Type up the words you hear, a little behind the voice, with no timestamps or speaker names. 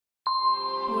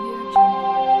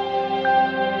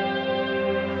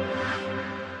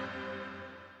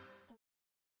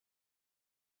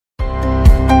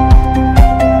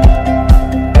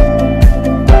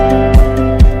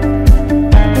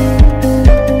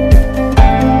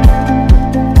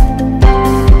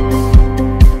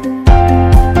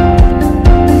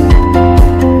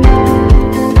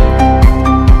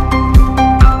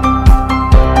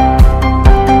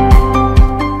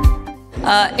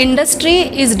industry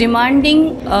is demanding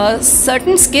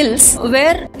certain skills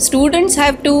where students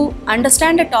have to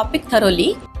understand a topic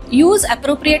thoroughly, use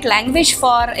appropriate language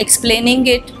for explaining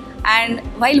it, and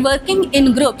while working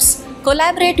in groups,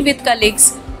 collaborate with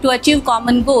colleagues to achieve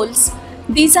common goals.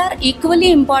 These are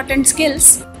equally important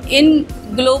skills in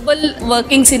global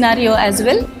working scenario as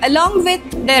well, along with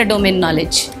their domain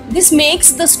knowledge. This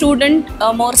makes the student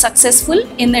more successful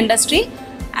in the industry,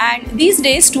 and these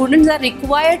days students are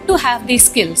required to have these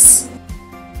skills.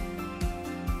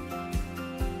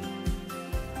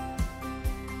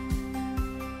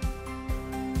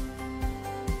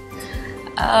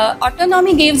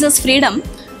 Autonomy gives us freedom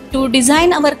to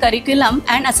design our curriculum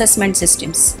and assessment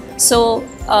systems. So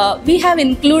we have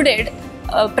included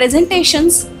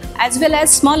presentations as well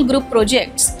as small group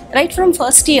projects right from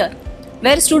first year,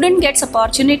 where student gets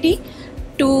opportunity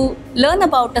to learn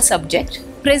about a subject,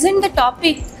 present the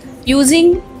topic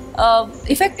using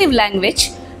effective language,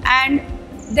 and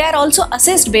they are also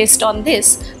assessed based on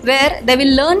this, where they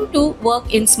will learn to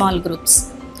work in small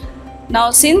groups. Now,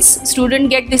 since students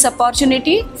get this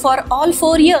opportunity for all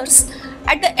 4 years,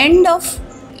 at the end of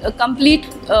a complete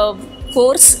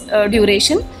course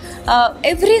duration,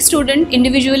 every student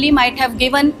individually might have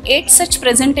given 8 such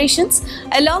presentations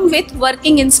along with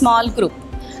working in small group.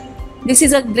 This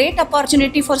is a great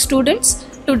opportunity for students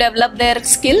to develop their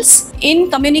skills in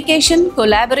communication,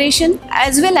 collaboration,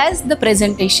 as well as the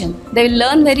presentation. They will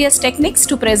learn various techniques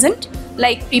to present,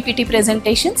 like PPT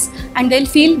presentations, and they'll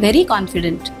feel very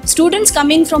confident. Students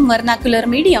coming from vernacular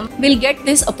medium will get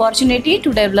this opportunity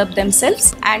to develop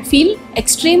themselves and feel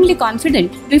extremely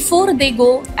confident before they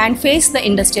go and face the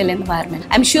industrial environment.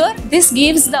 I'm sure this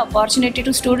gives the opportunity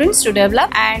to students to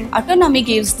develop, and autonomy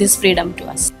gives this freedom to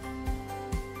us.